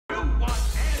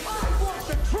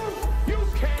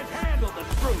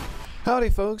Howdy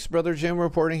folks, Brother Jim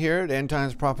reporting here at End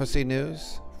Times Prophecy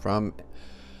News from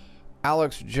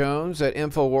Alex Jones at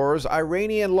InfoWars.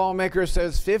 Iranian lawmaker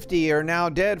says 50 are now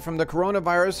dead from the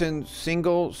coronavirus in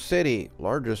single city.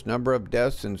 Largest number of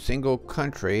deaths in single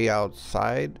country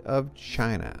outside of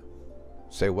China.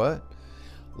 Say what?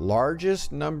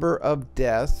 Largest number of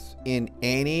deaths in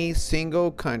any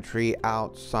single country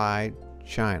outside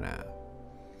China.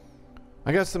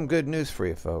 I got some good news for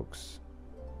you folks.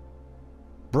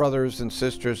 Brothers and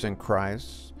sisters in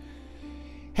Christ,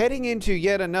 heading into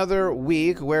yet another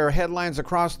week where headlines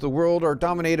across the world are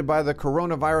dominated by the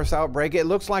coronavirus outbreak, it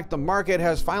looks like the market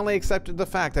has finally accepted the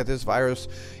fact that this virus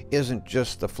isn't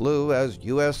just the flu, as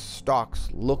U.S. stocks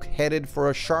look headed for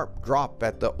a sharp drop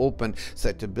at the open,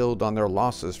 set to build on their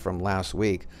losses from last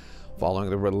week. Following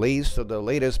the release of the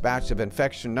latest batch of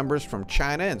infection numbers from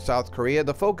China and South Korea,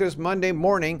 the focus Monday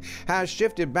morning has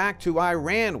shifted back to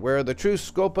Iran, where the true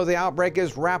scope of the outbreak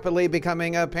is rapidly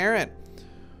becoming apparent.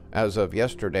 As of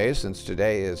yesterday, since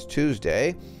today is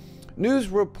Tuesday, news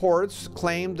reports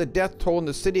claim the death toll in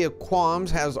the city of Qom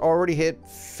has already hit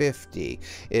 50.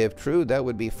 If true, that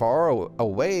would be far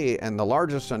away and the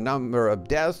largest number of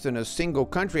deaths in a single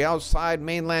country outside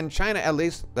mainland China, at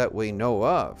least that we know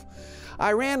of.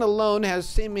 Iran alone has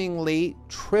seemingly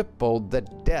tripled the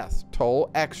death toll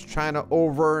ex-China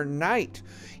overnight,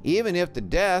 even if the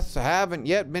deaths haven't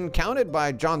yet been counted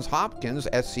by Johns Hopkins,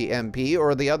 SCMP,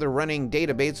 or the other running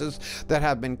databases that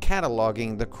have been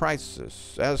cataloging the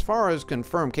crisis. As far as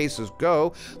confirmed cases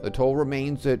go, the toll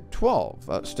remains at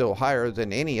 12, still higher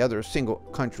than any other single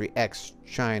country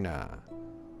ex-China.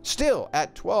 Still,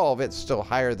 at 12, it's still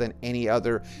higher than any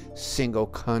other single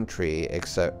country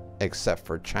except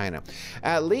for China.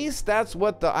 At least that's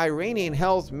what the Iranian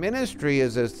health ministry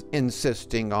is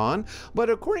insisting on. But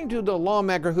according to the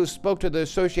lawmaker who spoke to the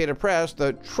Associated Press,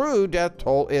 the true death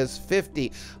toll is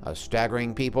 50. A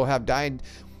staggering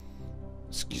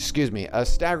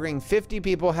 50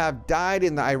 people have died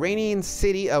in the Iranian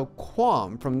city of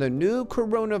Qom from the new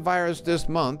coronavirus this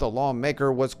month. The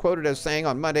lawmaker was quoted as saying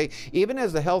on Monday, even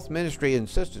as the health ministry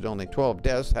insisted only 12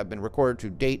 deaths have been recorded to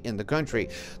date in the country.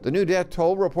 The new death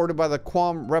toll reported by the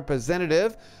Qom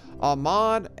representative,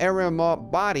 Ahmad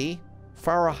Aramabadi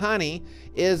Farahani,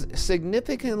 is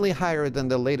significantly higher than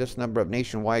the latest number of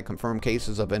nationwide confirmed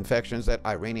cases of infections that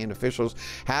Iranian officials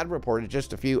had reported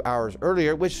just a few hours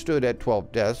earlier, which stood at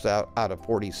 12 deaths out of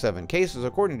 47 cases,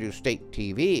 according to state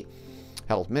TV.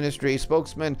 Health Ministry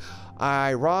spokesman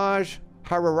Iraj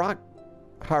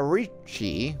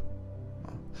Harichi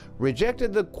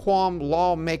rejected the Qom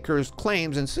lawmaker's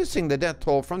claims, insisting the death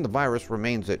toll from the virus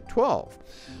remains at 12.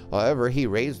 However, he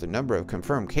raised the number of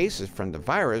confirmed cases from the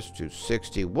virus to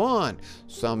 61.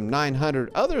 Some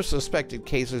 900 other suspected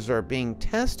cases are being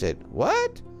tested.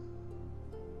 What?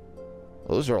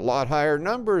 Those are a lot higher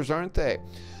numbers, aren't they?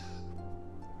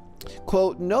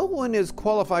 Quote, no one is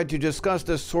qualified to discuss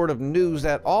this sort of news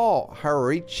at all,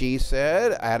 Harichi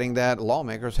said, adding that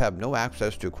lawmakers have no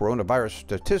access to coronavirus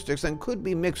statistics and could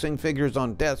be mixing figures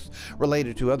on deaths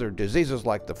related to other diseases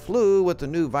like the flu with the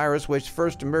new virus which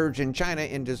first emerged in China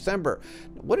in December.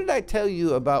 What did I tell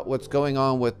you about what's going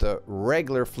on with the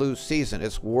regular flu season?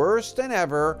 It's worse than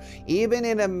ever. Even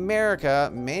in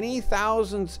America, many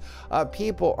thousands of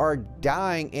people are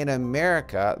dying in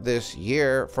America this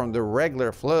year from the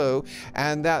regular flu,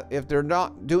 and that if they're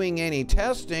not doing any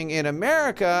testing in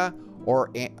America or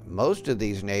in most of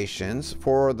these nations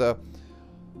for the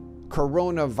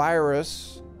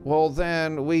coronavirus, well,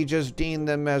 then we just deem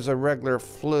them as a regular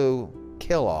flu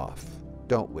kill-off,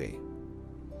 don't we?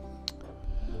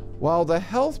 While the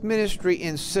health ministry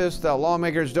insists that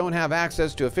lawmakers don't have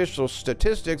access to official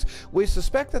statistics, we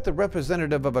suspect that the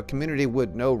representative of a community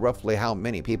would know roughly how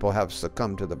many people have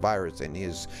succumbed to the virus in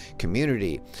his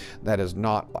community. That is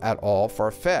not at all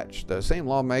far-fetched. The same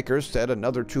lawmakers said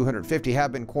another 250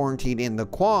 have been quarantined in the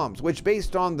Qoms, which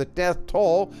based on the death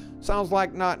toll sounds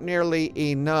like not nearly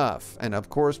enough. And of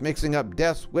course, mixing up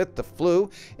deaths with the flu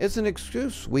is an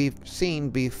excuse we've seen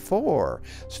before.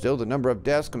 Still, the number of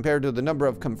deaths compared to the number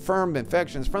of confirmed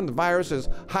infections from the virus is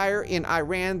higher in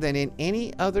Iran than in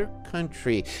any other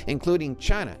country, including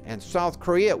China and South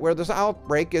Korea, where this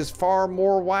outbreak is far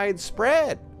more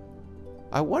widespread.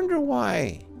 I wonder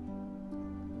why.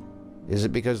 Is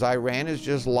it because Iran is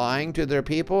just lying to their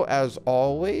people as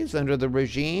always under the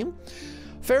regime?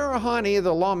 Farahani,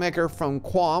 the lawmaker from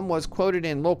Qom, was quoted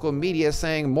in local media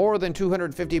saying more than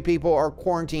 250 people are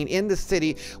quarantined in the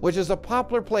city, which is a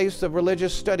popular place of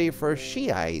religious study for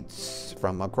Shiites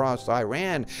from across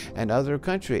Iran and other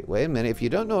countries. Wait a minute, if you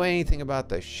don't know anything about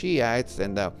the Shiites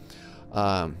and the,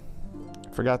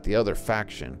 forgot the other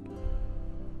faction.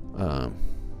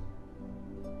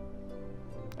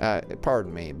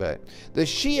 Pardon me, but the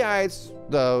Shiites,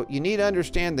 though, you need to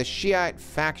understand the Shiite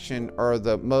faction are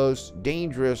the most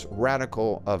dangerous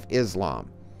radical of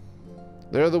Islam.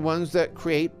 They're the ones that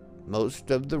create most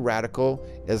of the radical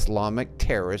Islamic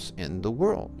terrorists in the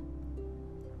world.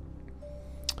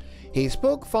 He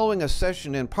spoke following a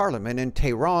session in Parliament in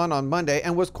Tehran on Monday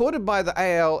and was quoted by the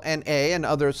ILNA and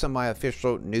other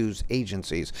semi-official news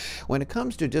agencies. When it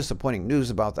comes to disappointing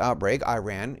news about the outbreak,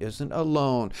 Iran isn't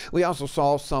alone. We also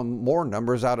saw some more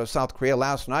numbers out of South Korea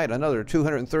last night. Another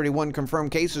 231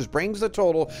 confirmed cases brings the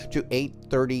total to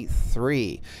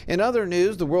 833. In other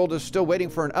news, the world is still waiting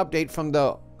for an update from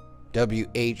the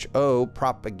WHO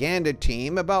propaganda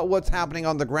team about what's happening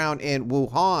on the ground in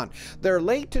Wuhan. They're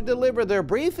late to deliver their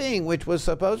briefing, which was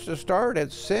supposed to start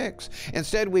at 6.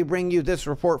 Instead, we bring you this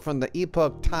report from the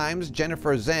Epoch Times.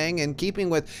 Jennifer Zhang, in keeping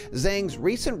with Zhang's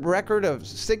recent record of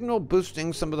signal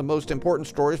boosting some of the most important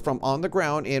stories from on the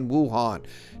ground in Wuhan.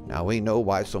 Now we know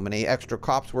why so many extra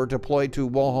cops were deployed to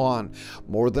Wuhan.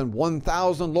 More than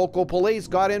 1,000 local police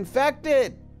got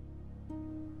infected.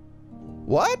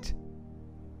 What?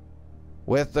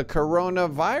 With the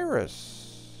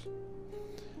coronavirus.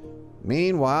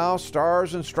 Meanwhile,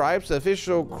 Stars and Stripes, the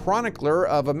official chronicler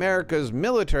of America's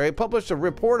military, published a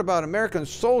report about American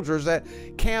soldiers at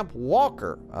Camp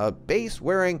Walker, a base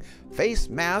wearing face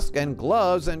masks and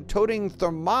gloves and toting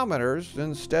thermometers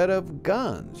instead of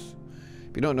guns.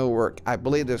 If you don't know where, I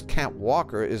believe this Camp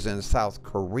Walker is in South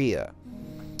Korea.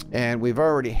 And we've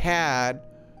already had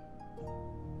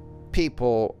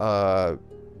people,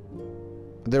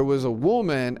 there was a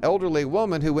woman, elderly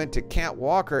woman, who went to Camp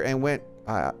Walker and went,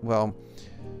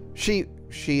 she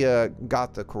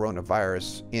got the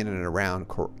coronavirus in and around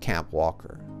Camp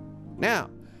Walker. Now,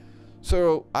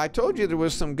 so I told you there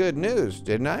was some good news,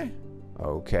 didn't I?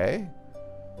 Okay.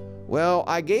 Well,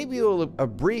 I gave you a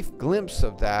brief glimpse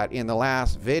of that in the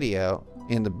last video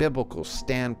in the biblical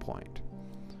standpoint.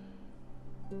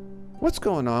 What's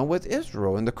going on with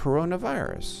Israel and the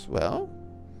coronavirus? Well,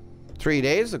 3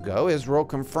 days ago, Israel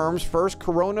confirms first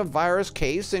coronavirus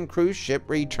case in cruise ship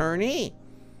returnee.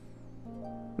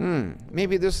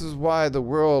 Maybe this is why the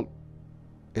world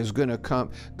is going to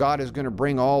come. God is going to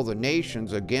bring all the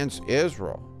nations against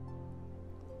Israel.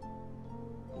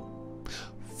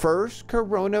 First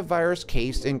coronavirus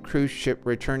case in cruise ship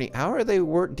returnee. How are they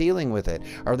dealing with it?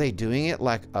 Are they doing it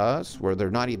like us, where they're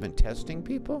not even testing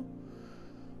people?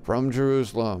 From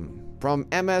Jerusalem. From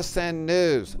MSN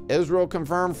News, Israel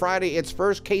confirmed Friday its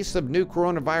first case of new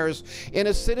coronavirus in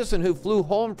a citizen who flew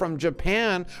home from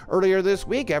Japan earlier this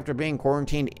week after being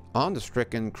quarantined on the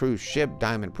stricken cruise ship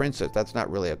Diamond Princess. That's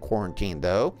not really a quarantine,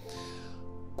 though.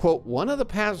 Quote, one of the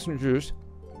passengers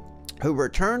who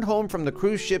returned home from the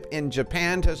cruise ship in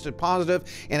Japan tested positive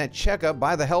in a checkup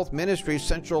by the Health Ministry's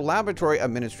Central Laboratory, a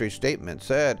ministry statement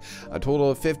said. A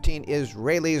total of 15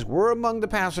 Israelis were among the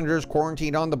passengers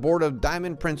quarantined on the board of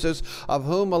Diamond Princess, of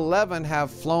whom 11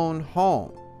 have flown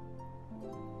home.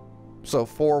 So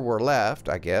 4 were left,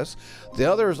 I guess.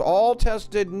 The others all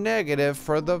tested negative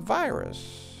for the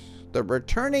virus. The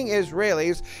returning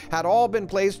Israelis had all been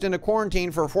placed in a quarantine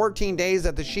for 14 days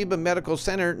at the Sheba Medical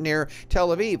Center near Tel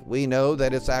Aviv. We know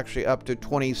that it's actually up to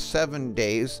 27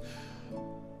 days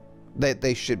that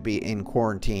they should be in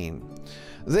quarantine.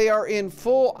 They are in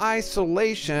full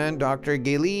isolation. Dr.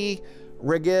 Gili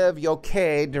Regev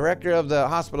Yochai, director of the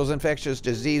hospital's infectious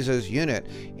diseases unit,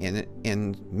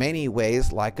 in many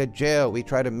ways like a jail. We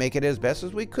try to make it as best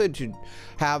as we could to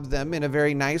have them in a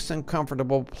very nice and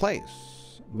comfortable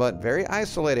place, but very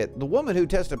isolated. The woman who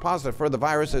tested positive for the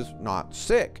virus is not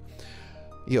sick.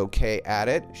 Yochai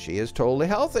added, she is totally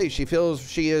healthy. She feels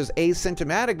she is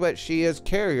asymptomatic, but she is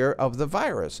carrier of the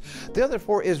virus. The other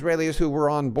 4 Israelis who were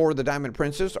on board the Diamond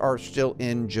Princess are still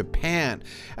in Japan.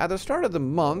 At the start of the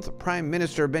month, Prime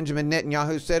Minister Benjamin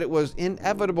Netanyahu said it was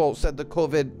inevitable, said the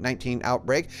COVID-19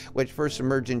 outbreak, which first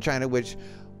emerged in China, which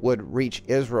would reach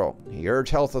Israel. He urged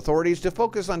health authorities to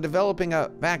focus on developing a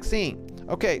vaccine.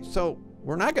 Okay, so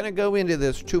we're not going to go into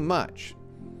this too much.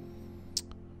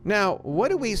 Now,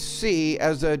 what do we see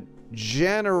as a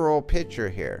general picture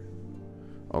here?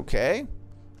 Okay,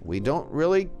 we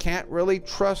can't really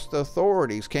trust the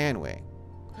authorities, can we?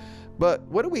 But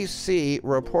what do we see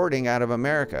reporting out of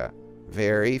America?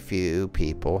 Very few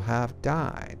people have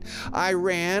died.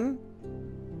 Iran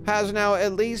has now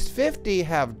at least 50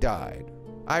 have died.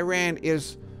 Iran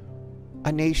is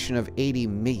a nation of 80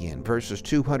 million versus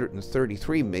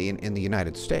 233 million in the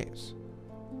United States.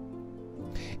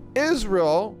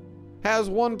 Israel has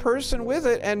 1 person with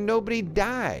it and nobody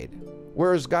died.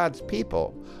 Where's God's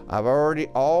people? I've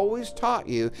always taught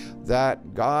you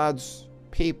that God's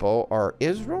people are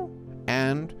Israel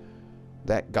and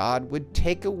that God would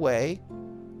take away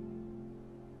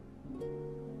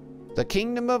the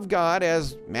kingdom of God,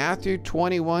 as Matthew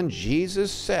 21, Jesus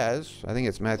says, I think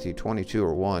it's Matthew 22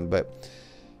 or 1, but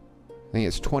I think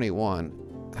it's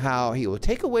 21, how he will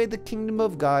take away the kingdom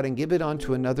of God and give it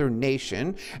unto another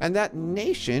nation, and that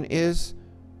nation is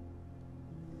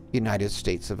United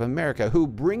States of America, who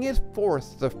bringeth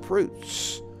forth the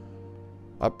fruits,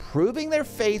 approving their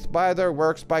faith by their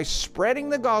works, by spreading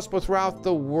the gospel throughout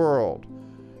the world.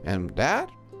 And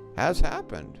that has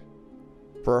happened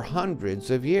for hundreds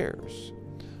of years.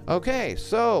 Okay,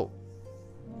 so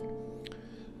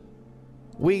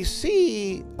we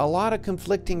see a lot of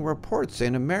conflicting reports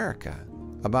in America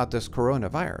about this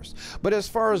coronavirus. But as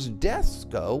far as deaths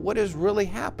go, what is really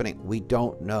happening? We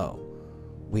don't know.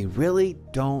 We really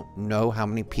don't know how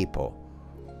many people.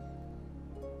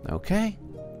 Okay?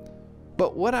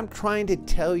 But what I'm trying to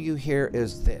tell you here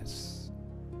is this: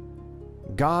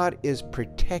 God is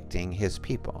protecting his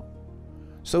people.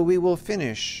 So we will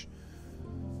finish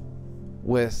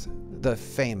with the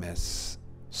famous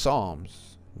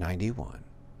Psalms 91.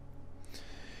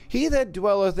 He that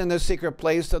dwelleth in the secret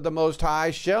place of the Most High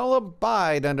shall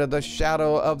abide under the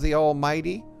shadow of the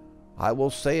Almighty. I will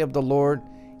say of the Lord,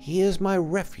 he is my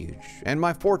refuge and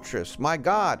my fortress, my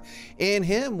God. In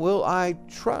him will I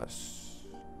trust.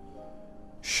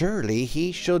 Surely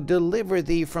he shall deliver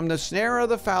thee from the snare of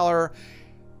the fowler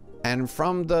and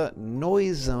from the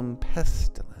noisome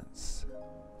pestilence.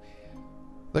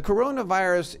 The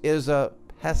coronavirus is a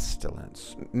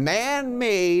pestilence,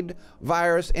 man-made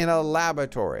virus in a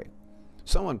laboratory.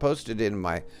 Someone posted in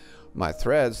my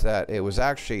threads that it was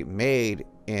actually made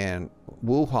in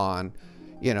Wuhan,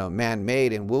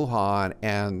 man-made in Wuhan,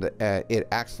 and it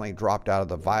accidentally dropped out of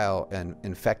the vial and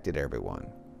infected everyone.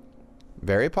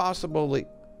 Very possibly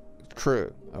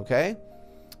true, okay?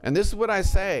 And this is what I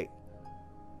say.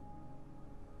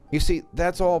 You see,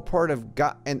 that's all part of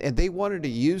God, and they wanted to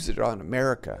use it on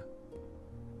America.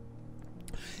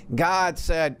 God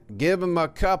said, give them a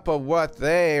cup of what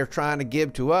they are trying to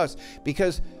give to us,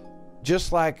 because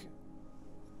just like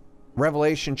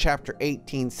Revelation chapter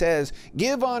 18 says,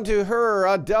 give unto her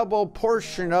a double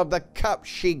portion of the cup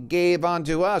she gave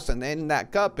unto us. And in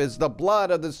that cup is the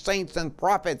blood of the saints and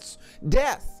prophets,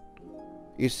 death.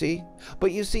 You see?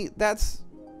 But you see, that's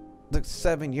the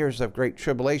 7 years of great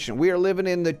tribulation. We are living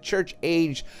in the church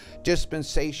age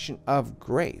dispensation of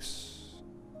grace.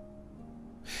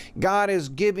 God is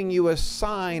giving you a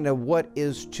sign of what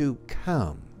is to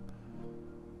come.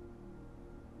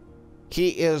 He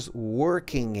is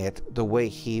working it the way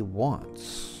he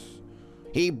wants.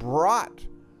 He brought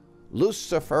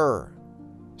Lucifer,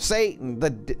 Satan,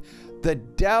 the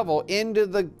devil, into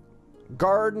the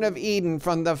Garden of Eden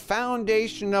from the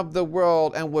foundation of the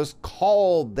world, and was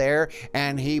called there,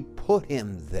 and he put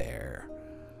him there.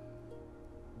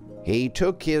 He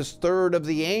took his third of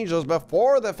the angels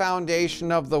before the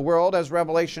foundation of the world, as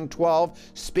Revelation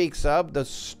 12 speaks of. The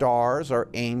stars are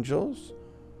angels.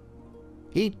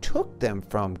 He took them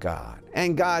from God.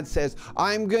 And God says,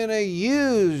 I'm going to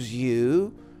use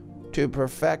you to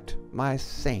perfect my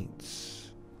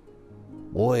saints.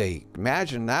 Boy,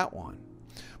 imagine that one.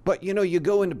 But you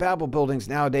go into Bible buildings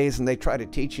nowadays and they try to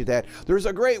teach you that there's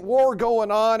a great war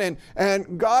going on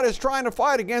and God is trying to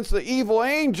fight against the evil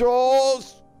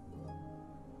angels.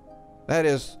 That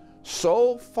is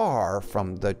so far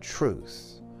from the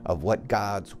truth of what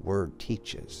God's word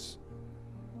teaches.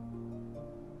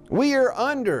 We are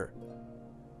under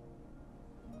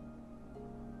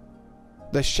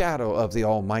the shadow of the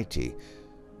Almighty.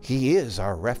 He is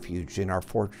our refuge and our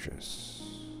fortress.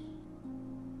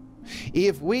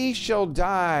 If we shall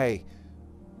die,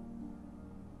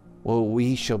 well,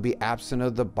 we shall be absent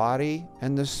of the body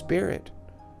and the spirit,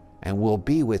 and will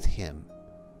be with him.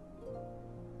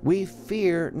 We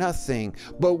fear nothing,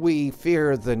 but we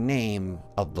fear the name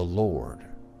of the Lord.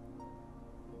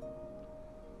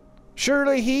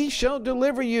 Surely he shall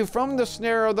deliver you from the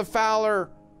snare of the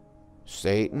fowler,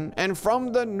 Satan, and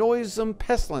from the noisome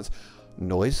pestilence.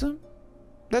 Noisome?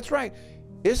 That's right.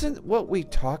 Isn't what we're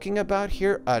talking about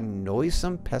here a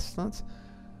noisome pestilence?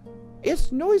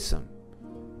 It's noisome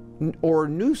or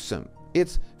newsome.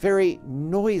 It's very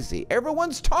noisy.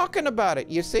 Everyone's talking about it,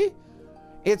 you see?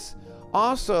 It's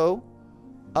also,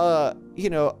 a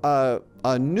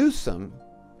newsome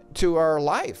to our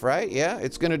life, right? Yeah,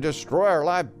 it's going to destroy our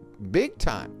life big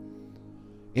time.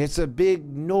 It's a big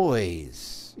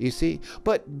noise, you see?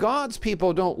 But God's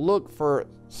people don't look for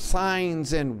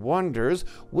signs and wonders.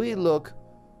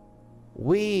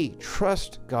 We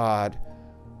trust God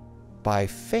by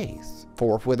faith.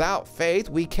 For without faith,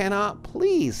 we cannot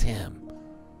please him.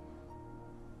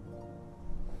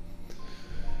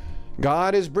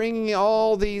 God is bringing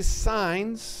all these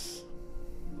signs.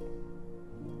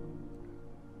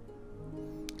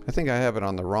 I think I have it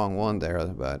on the wrong one there,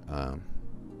 but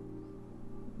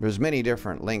there's many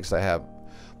different links I have.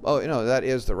 Oh, no, that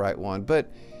is the right one.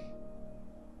 But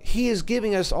he is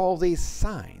giving us all these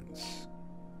signs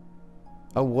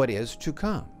of what is to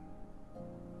come.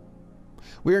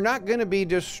 We are not going to be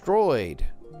destroyed,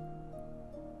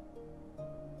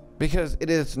 because it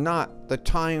is not the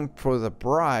time for the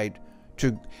bride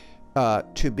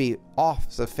to be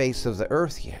off the face of the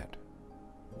earth yet.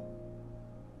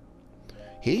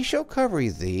 He shall cover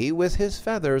thee with his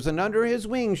feathers, and under his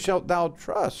wings shalt thou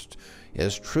trust.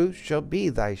 His truth shall be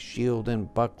thy shield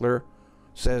and buckler,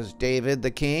 says David the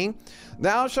king.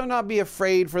 Thou shalt not be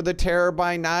afraid for the terror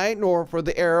by night, nor for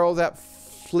the arrow that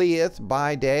fleeth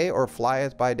by day, or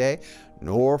flieth by day,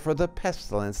 nor for the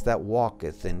pestilence that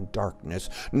walketh in darkness,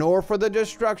 nor for the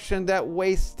destruction that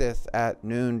wasteth at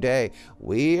noonday.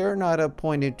 We are not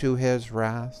appointed to his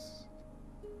wrath.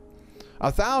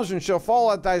 1,000 shall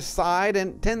fall at thy side,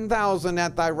 and 10,000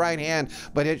 at thy right hand,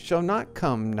 but it shall not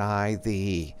come nigh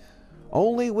thee.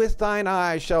 Only with thine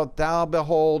eyes shalt thou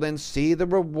behold and see the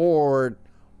reward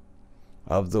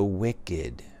of the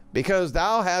wicked, because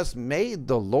thou hast made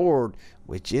the Lord,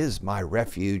 which is my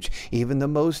refuge, even the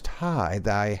Most High,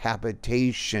 thy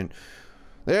habitation.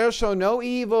 There shall no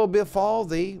evil befall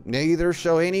thee, neither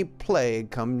shall any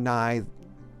plague come nigh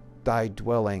thy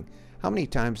dwelling. How many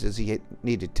times does he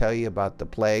need to tell you about the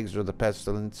plagues or the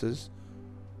pestilences?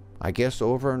 I guess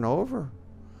over and over.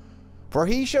 For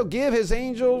he shall give his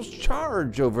angels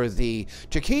charge over thee,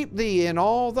 to keep thee in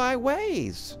all thy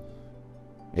ways.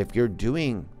 If you're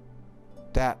doing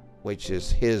that which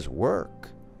is his work.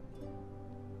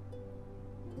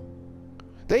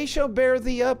 They shall bear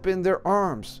thee up in their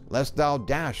arms, lest thou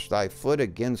dash thy foot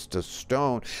against a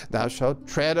stone. Thou shalt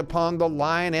tread upon the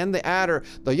lion and the adder,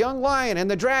 the young lion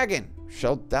and the dragon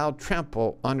shalt thou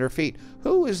trample under feet.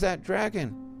 Who is that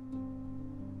dragon?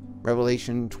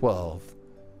 Revelation 12.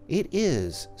 It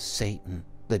is Satan,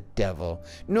 the devil.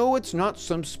 No, it's not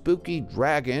some spooky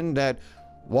dragon that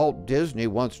Walt Disney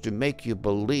wants to make you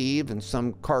believe in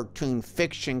some cartoon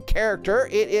fiction character.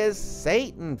 It is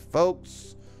Satan,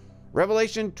 folks.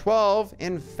 Revelation 12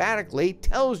 emphatically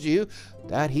tells you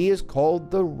that he is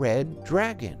called the Red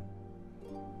Dragon,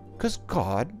 because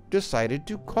God decided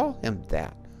to call him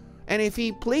that. And if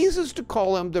he pleases to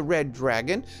call him the Red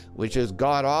Dragon, which is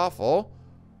god-awful,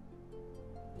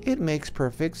 it makes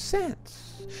perfect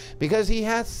sense, because he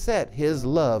hath set his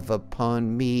love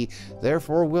upon me.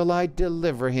 Therefore will I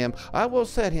deliver him. I will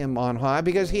set him on high,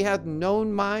 because he hath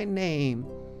known my name.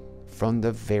 From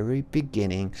the very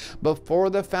beginning,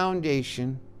 before the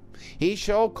foundation, he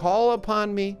shall call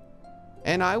upon me,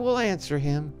 and I will answer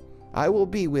him. I will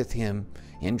be with him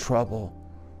in trouble.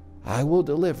 I will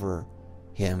deliver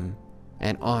him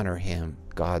and honor him,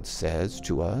 God says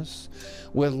to us.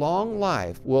 With long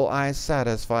life will I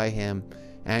satisfy him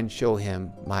and show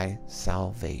him my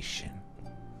salvation.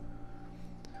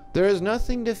 There is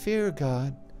nothing to fear,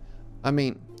 God.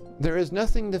 There is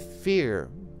nothing to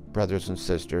fear, brothers and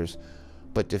sisters,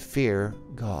 but to fear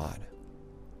God.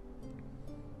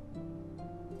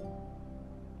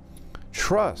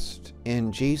 Trust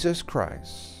in Jesus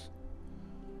Christ,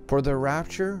 for the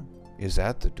rapture is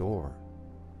at the door.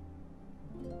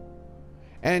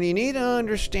 And you need to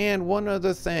understand one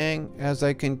other thing as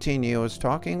I continue. I was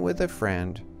talking with a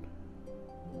friend.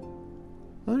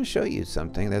 I want to show you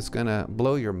something that's going to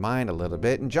blow your mind a little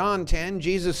bit. In John 10,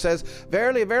 Jesus says,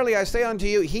 Verily, verily, I say unto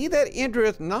you, he that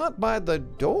entereth not by the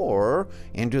door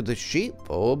into the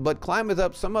sheepfold, but climbeth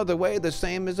up some other way, the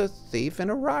same is a thief and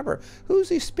a robber. Who's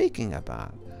he speaking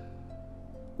about?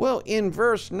 Well, in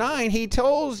verse 9, he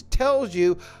tells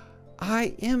you,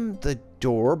 I am the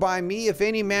door. By me, if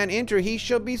any man enter, he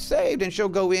shall be saved, and shall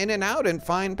go in and out and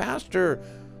find pasture.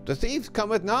 The thief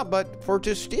cometh not but for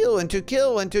to steal and to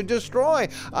kill and to destroy.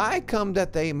 I come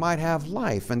that they might have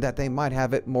life, and that they might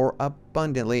have it more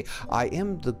abundantly. I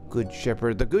am the good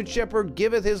shepherd. The good shepherd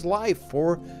giveth his life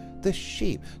for the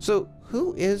sheep. So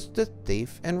who is the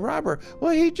thief and robber?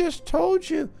 Well, he just told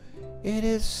you. It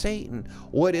is Satan.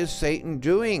 What is Satan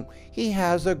doing? He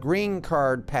has a green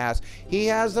card pass. He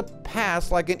has a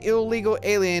pass like an illegal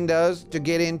alien does to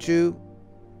get into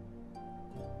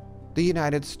the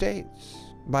United States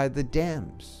by the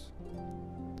Dems.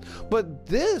 But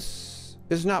this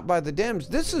is not by the Dems.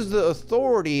 This is the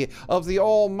authority of the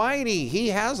Almighty. He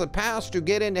has a pass to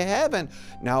get into heaven.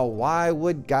 Now, why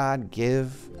would God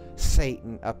give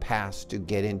Satan a pass to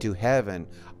get into heaven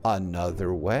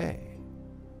another way?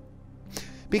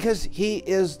 because he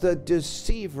is the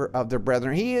deceiver of the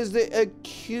brethren. He is the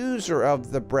accuser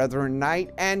of the brethren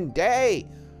night and day.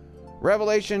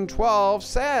 Revelation 12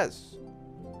 says.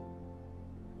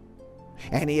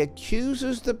 And he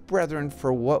accuses the brethren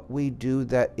for what we do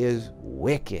that is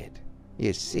wicked,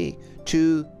 you see,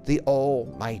 to the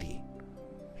Almighty.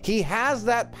 He has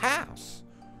that pass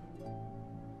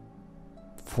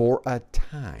for a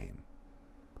time.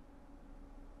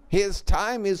 His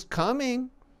time is coming.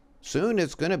 Soon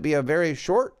it's going to be a very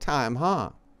short time, huh?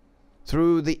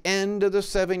 Through the end of the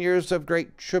 7 years of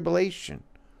great tribulation.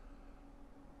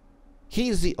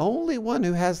 He's the only one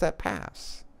who has that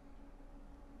pass.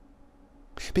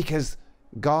 Because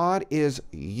God is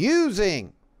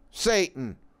using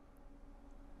Satan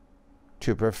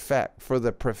to perfect, for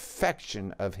the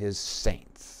perfection of his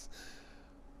saints.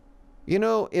 You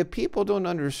know, if people don't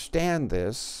understand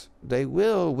this, they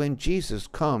will when Jesus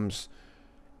comes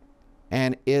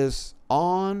and is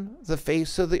on the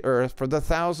face of the earth for the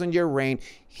 1,000-year reign.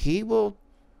 He will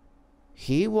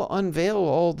unveil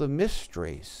all the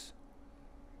mysteries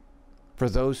for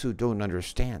those who don't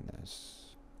understand this.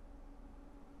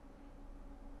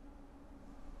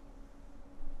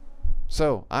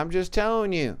 So, I'm just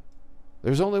telling you,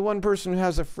 there's only one person who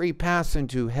has a free pass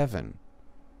into heaven.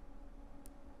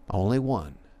 Only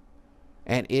one.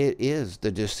 And it is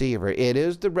the deceiver. It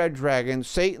is the red dragon,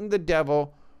 Satan the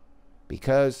devil,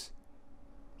 because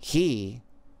he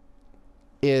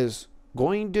is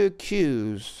going to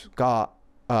accuse God,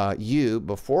 you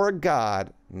before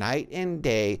God night and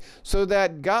day, so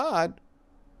that God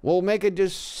will make a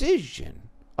decision,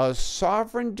 a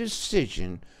sovereign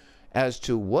decision, as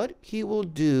to what he will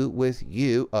do with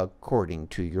you according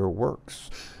to your works,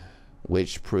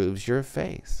 which proves your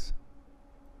faith.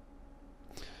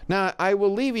 Now, I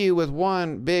will leave you with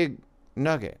one big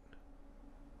nugget.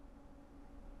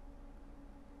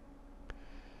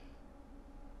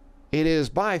 It is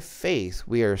by faith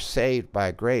we are saved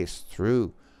by grace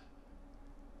through,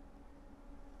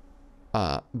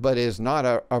 but is not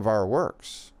of our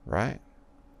works, right?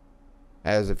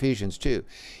 As Ephesians 2.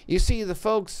 You see, the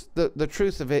folks, the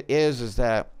truth of it is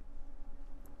that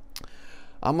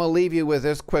I'm going to leave you with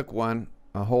this quick one.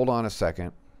 Hold on a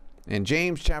second. In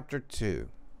James chapter 2.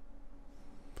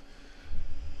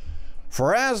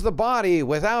 For as the body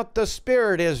without the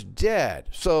spirit is dead,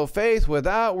 so faith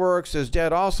without works is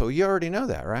dead also. You already know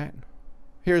that, right?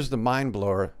 Here's the mind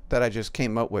blower that I just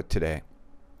came up with today.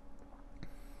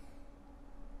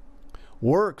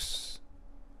 Works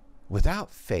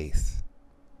without faith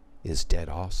is dead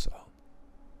also.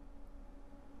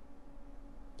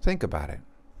 Think about it.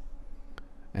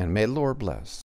 And may the Lord bless.